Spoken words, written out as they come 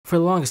For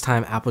the longest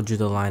time, Apple drew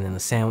the line in the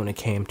sand when it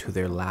came to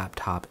their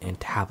laptop and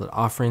tablet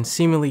offerings,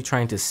 seemingly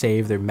trying to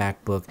save their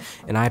MacBook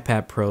and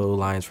iPad Pro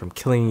lines from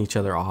killing each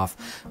other off.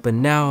 But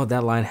now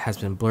that line has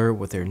been blurred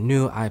with their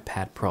new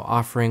iPad Pro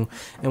offering,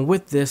 and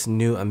with this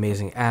new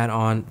amazing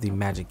add-on, the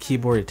Magic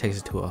Keyboard, it takes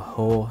it to a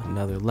whole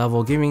nother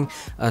level, giving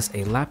us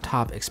a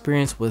laptop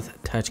experience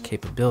with touch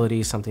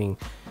capability, something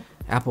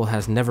Apple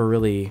has never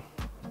really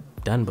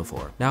done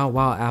before. Now,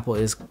 while Apple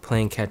is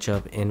playing catch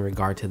up in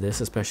regard to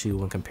this, especially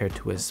when compared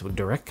to its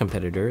direct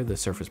competitor, the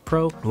Surface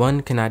Pro,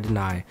 one cannot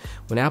deny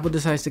when Apple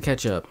decides to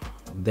catch up,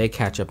 they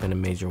catch up in a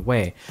major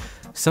way.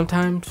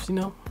 Sometimes, you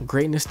know,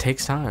 greatness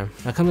takes time.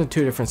 Now, it comes in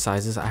two different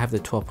sizes. I have the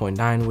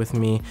 12.9 with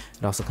me.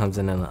 It also comes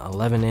in an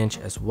 11-inch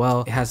as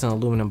well. It has an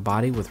aluminum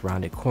body with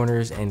rounded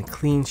corners and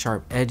clean,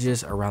 sharp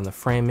edges around the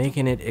frame,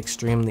 making it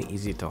extremely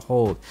easy to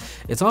hold.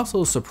 It's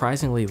also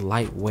surprisingly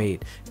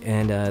lightweight,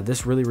 and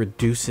this really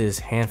reduces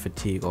hand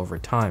fatigue over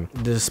time.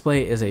 The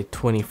display is a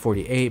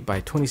 2048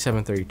 by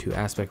 2732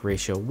 aspect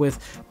ratio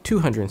with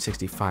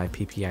 265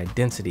 ppi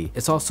density.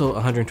 It's also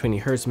 120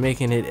 Hz,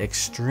 making it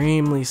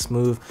extremely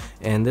smooth,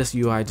 and this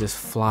UI just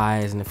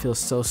flies and it feels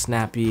so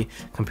snappy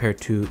compared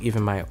to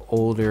even my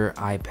older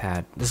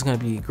iPad. This is going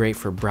to be great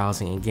for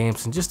browsing and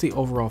games and just the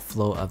overall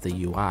flow of the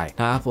UI.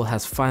 Now, Apple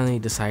has finally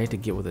decided to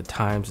get with the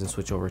times and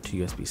switch over to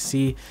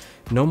USB-C.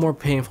 No more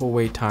painful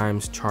wait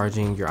times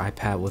charging your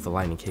iPad with a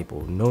lightning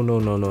cable. No.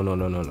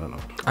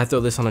 I throw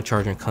this on a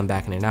charger and come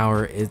back in an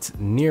hour. It's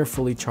near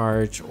fully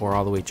charged or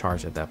all the way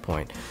charged at that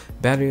point.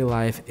 Battery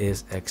life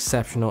is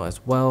exceptional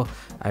as well.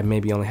 I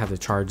maybe only have to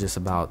charge this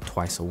about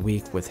twice a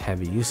week with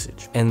heavy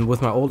usage. And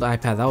with my old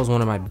iPad, that was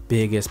one of my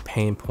biggest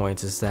pain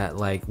points, is that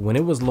like when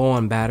it was low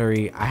on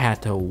battery, I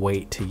had to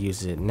wait to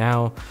use it.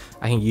 Now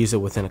I can use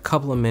it within a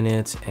couple of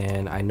minutes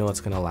and I know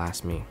it's gonna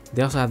last me.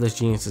 They also have this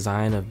genius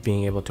design of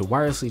being able to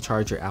wirelessly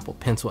charge your Apple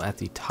Pencil at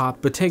the top,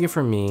 but take it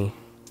from me,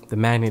 the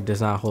magnet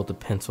does not hold the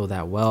pencil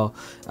that well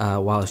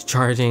while it's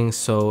charging,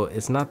 so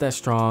it's not that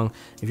strong.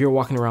 If you're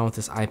walking around with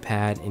this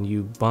iPad and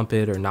you bump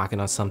it or knock it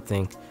on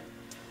something,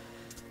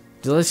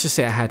 let's just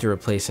say I had to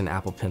replace an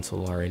Apple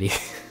Pencil already.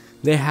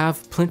 They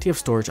have plenty of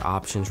storage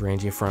options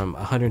ranging from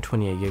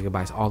 128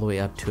 gigabytes all the way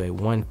up to a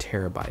 1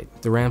 terabyte.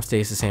 The RAM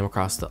stays the same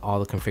across all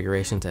the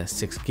configurations at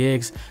 6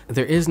 gigs.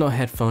 There is no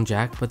headphone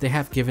jack, but they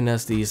have given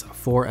us these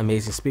 4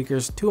 amazing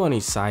speakers, 2 on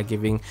each side,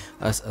 giving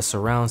us a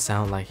surround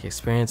sound like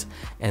experience,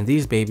 and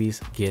these babies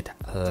get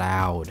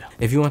loud.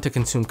 If you want to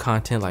consume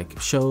content like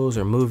shows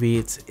or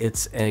movies,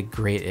 it's a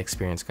great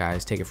experience,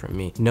 guys. Take it from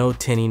me. No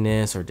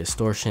tinniness or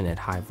distortion at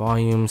high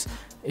volumes.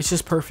 It's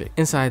just perfect.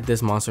 Inside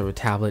this monster of a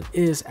tablet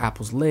is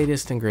Apple's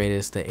latest and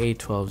greatest, the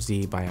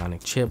A12Z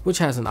Bionic chip, which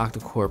has an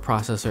octa-core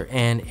processor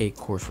and 8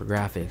 cores for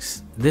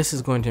graphics. This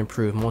is going to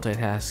improve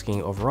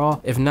multitasking overall.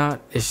 If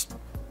not, it's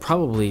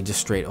probably just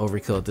straight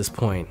overkill at this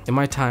point. In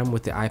my time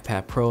with the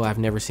iPad Pro, I've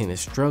never seen it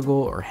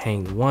struggle or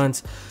hang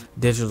once.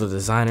 Digital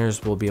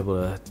designers will be able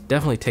to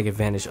definitely take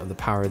advantage of the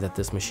power that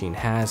this machine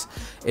has.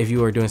 If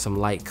you are doing some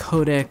light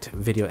codec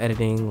video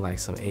editing like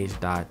some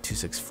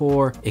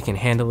H.264, it can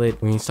handle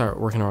it. When you start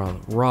working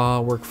around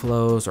raw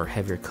workflows or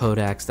heavier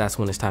codecs, that's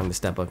when it's time to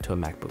step up to a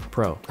MacBook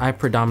Pro. I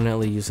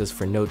predominantly use this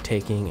for note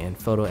taking and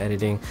photo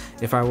editing.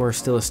 If I were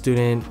still a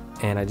student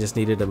and I just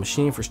needed a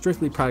machine for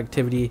strictly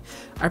productivity,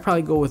 I'd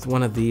probably go with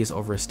one of these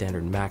over a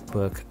standard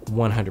MacBook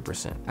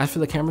 100%. As for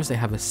the cameras, they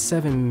have a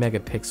 7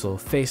 megapixel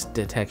face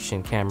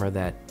detection camera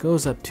that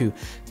goes up to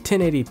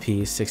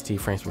 1080p 60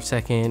 frames per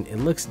second. It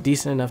looks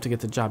decent enough to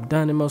get the job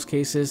done in most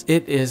cases.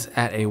 It is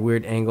at a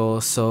weird angle,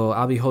 so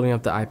I'll be holding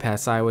up the iPad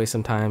sideways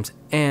sometimes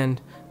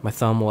and my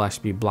thumb will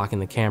actually be blocking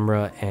the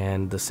camera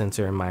and the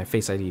sensor in my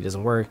Face ID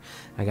doesn't work.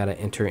 I gotta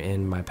enter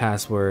in my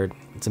password.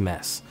 It's a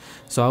mess.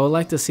 So I would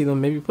like to see them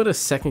maybe put a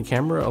second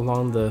camera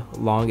along the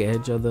long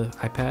edge of the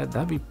iPad.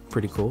 That'd be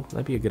pretty cool.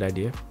 That'd be a good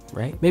idea,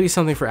 right? Maybe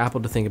something for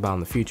Apple to think about in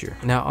the future.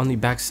 Now on the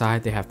back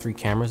side, they have 3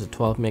 cameras, a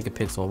 12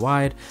 megapixel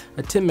wide,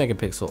 a 10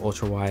 megapixel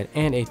ultra wide,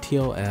 and a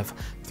TOF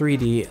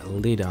 3D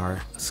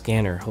LiDAR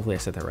scanner. Hopefully I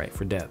said that right,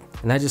 for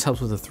depth. And that just helps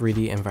with the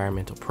 3D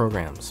environmental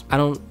programs. I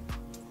don't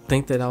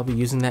think that I'll be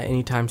using that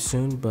anytime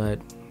soon, but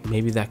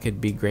maybe that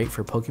could be great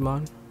for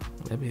Pokemon.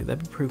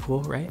 That'd be pretty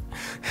cool, right?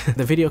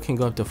 The video can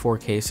go up to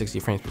 4K 60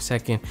 frames per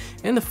second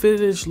and the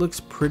footage looks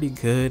pretty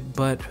good,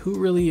 but who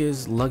really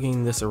is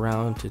lugging this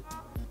around to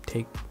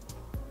take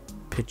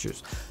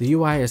pictures? The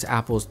UI is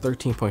Apple's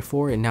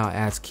 13.4 and now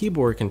adds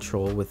keyboard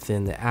control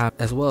within the app,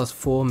 as well as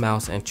full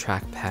mouse and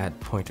trackpad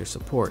pointer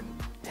support.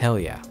 Hell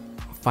yeah.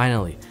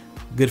 Finally,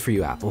 good for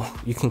you, Apple.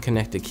 You can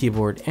connect a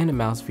keyboard and a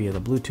mouse via the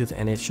Bluetooth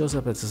and it shows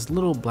up as this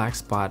little black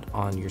spot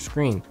on your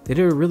screen. They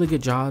did a really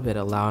good job at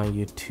allowing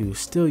you to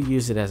still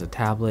use it as a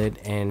tablet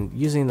and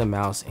using the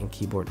mouse and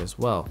keyboard as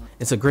well.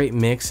 It's a great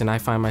mix and I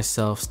find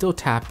myself still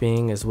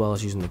tapping as well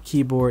as using the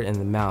keyboard and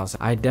the mouse.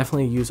 I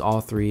definitely use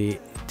all 3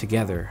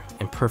 together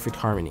in perfect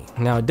harmony.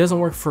 Now it doesn't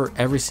work for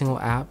every single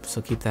app,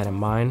 so keep that in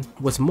mind.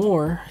 What's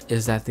more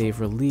is that they've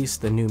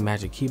released the new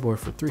Magic Keyboard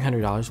for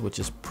 $300, which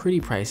is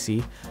pretty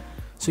pricey.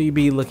 So you'd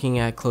be looking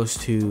at close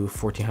to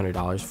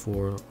 $1,400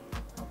 for,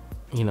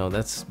 you know,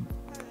 that's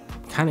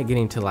kind of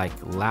getting to like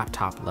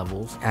laptop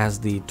levels, as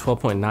the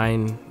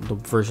 12.9, the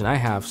version I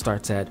have,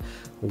 starts at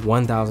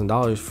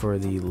 $1,000 for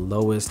the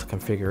lowest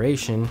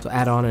configuration. So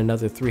add on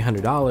another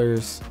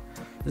 $300,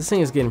 this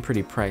thing is getting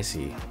pretty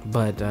pricey.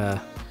 But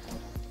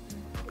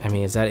I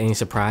mean, is that any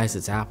surprise?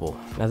 It's Apple.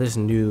 Now this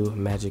new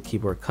Magic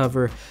Keyboard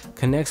cover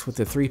connects with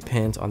the 3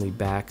 pins on the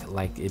back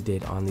like it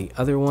did on the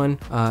other one,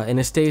 and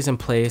it stays in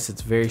place.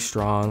 It's very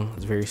strong,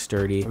 it's very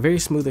sturdy, a very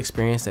smooth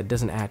experience that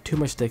doesn't add too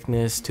much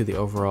thickness to the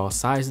overall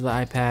size of the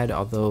iPad,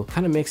 although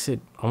kind of makes it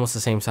almost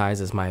the same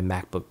size as my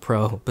MacBook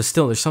Pro. But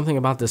still, there's something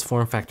about this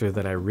form factor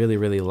that I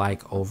really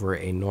like over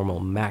a normal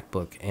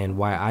MacBook, and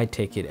why I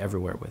take it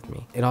everywhere with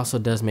me. It also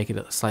does make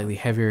it slightly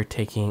heavier,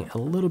 taking a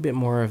little bit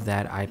more of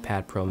that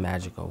iPad Pro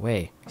magic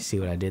away. See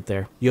what I did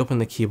there? You open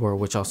the keyboard,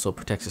 which also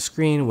protects the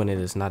screen when it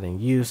is not in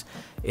use.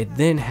 It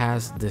then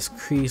has this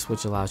crease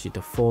which allows you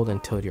to fold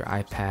and tilt your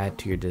iPad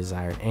to your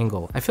desired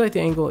angle. I feel like the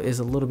angle is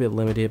a little bit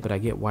limited, but I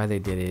get why they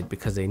did it,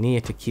 because they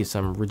needed to keep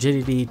some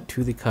rigidity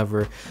to the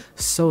cover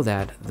so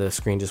that the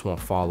screen just won't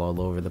fall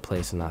all over the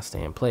place and not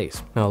stay in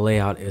place. Now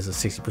layout is a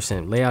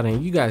 60% layout,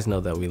 and you guys know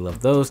that we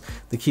love those.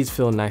 The keys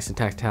feel nice and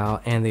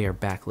tactile, and they are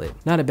backlit.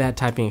 Not a bad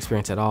typing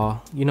experience at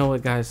all. You know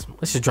what, guys?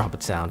 Let's just drop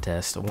a sound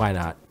test. Why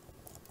not?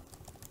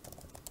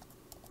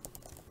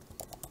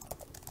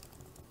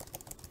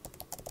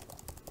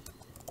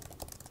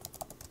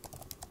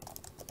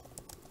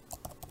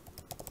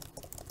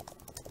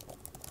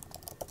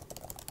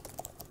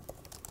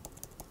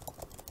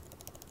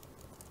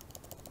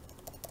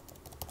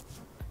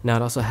 Now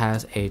it also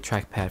has a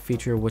trackpad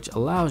feature which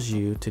allows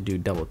you to do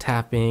double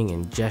tapping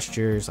and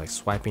gestures like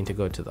swiping to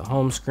go to the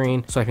home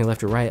screen. Swiping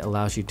left or right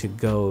allows you to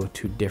go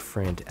to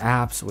different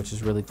apps, which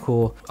is really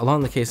cool.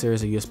 Along the case, there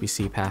is a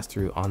USB-C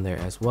pass-through on there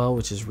as well,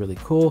 which is really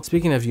cool.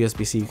 Speaking of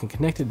USB-C, you can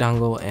connect a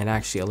dongle and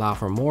actually allow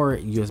for more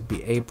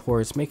USB-A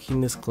ports,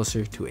 making this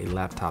closer to a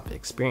laptop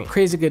experience.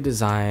 Crazy good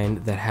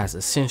design that has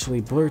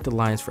essentially blurred the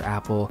lines for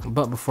Apple.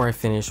 But before I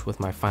finish with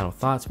my final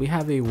thoughts, we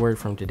have a word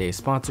from today's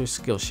sponsor,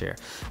 Skillshare.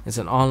 It's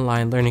an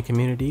online learning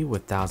community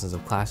with thousands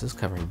of classes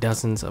covering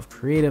dozens of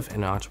creative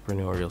and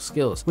entrepreneurial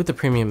skills. With the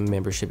premium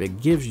membership, it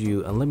gives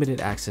you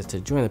unlimited access to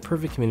join the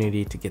perfect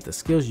community to get the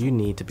skills you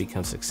need to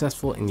become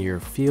successful in your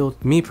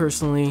field. Me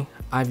personally,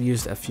 I've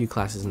used a few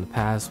classes in the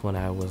past when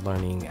I was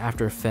learning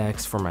After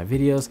Effects for my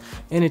videos,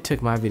 and it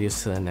took my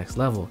videos to the next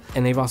level.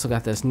 And they've also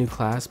got this new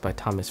class by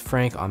Thomas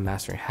Frank on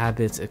mastering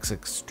habits. It's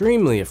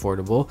extremely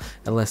affordable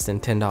at less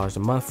than $10 a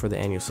month for the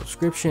annual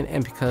subscription,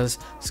 and because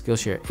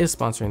Skillshare is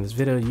sponsoring this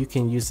video, you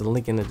can use the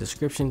link in the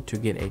description to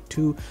get a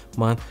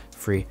 2-month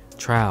free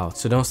trial.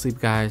 So don't sleep,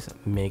 guys.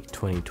 Make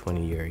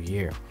 2020 your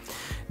year.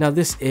 Now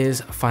this is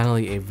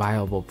finally a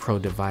viable pro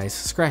device.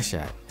 Scratch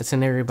that. It's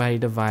an everybody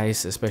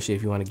device, especially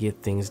if you want to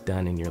get things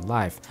done in your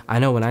life. I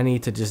know when I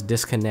need to just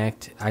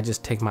disconnect, I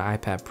just take my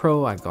iPad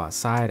Pro, I go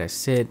outside, I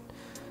sit.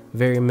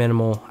 Very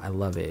minimal. I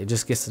love it. It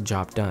just gets the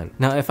job done.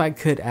 Now, if I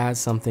could add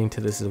something to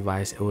this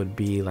device, it would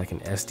be like an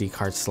SD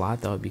card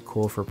slot. That would be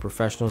cool for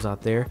professionals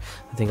out there.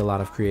 I think a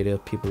lot of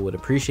creative people would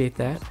appreciate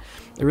that.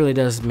 It really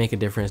does make a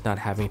difference not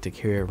having to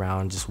carry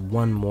around just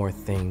one more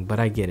thing, but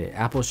I get it.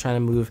 Apple's trying to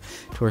move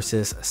towards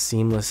this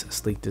seamless,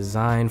 sleek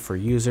design for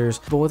users.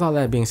 But with all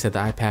that being said, the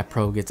iPad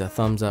Pro gets a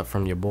thumbs up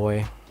from your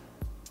boy.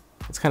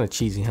 It's kind of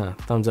cheesy, huh?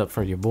 Thumbs up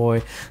from your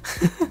boy.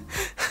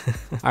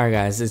 All right,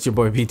 guys, it's your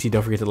boy BT.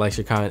 Don't forget to like,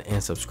 share, comment,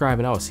 and subscribe,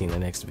 and I will see you in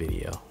the next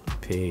video.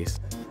 Peace.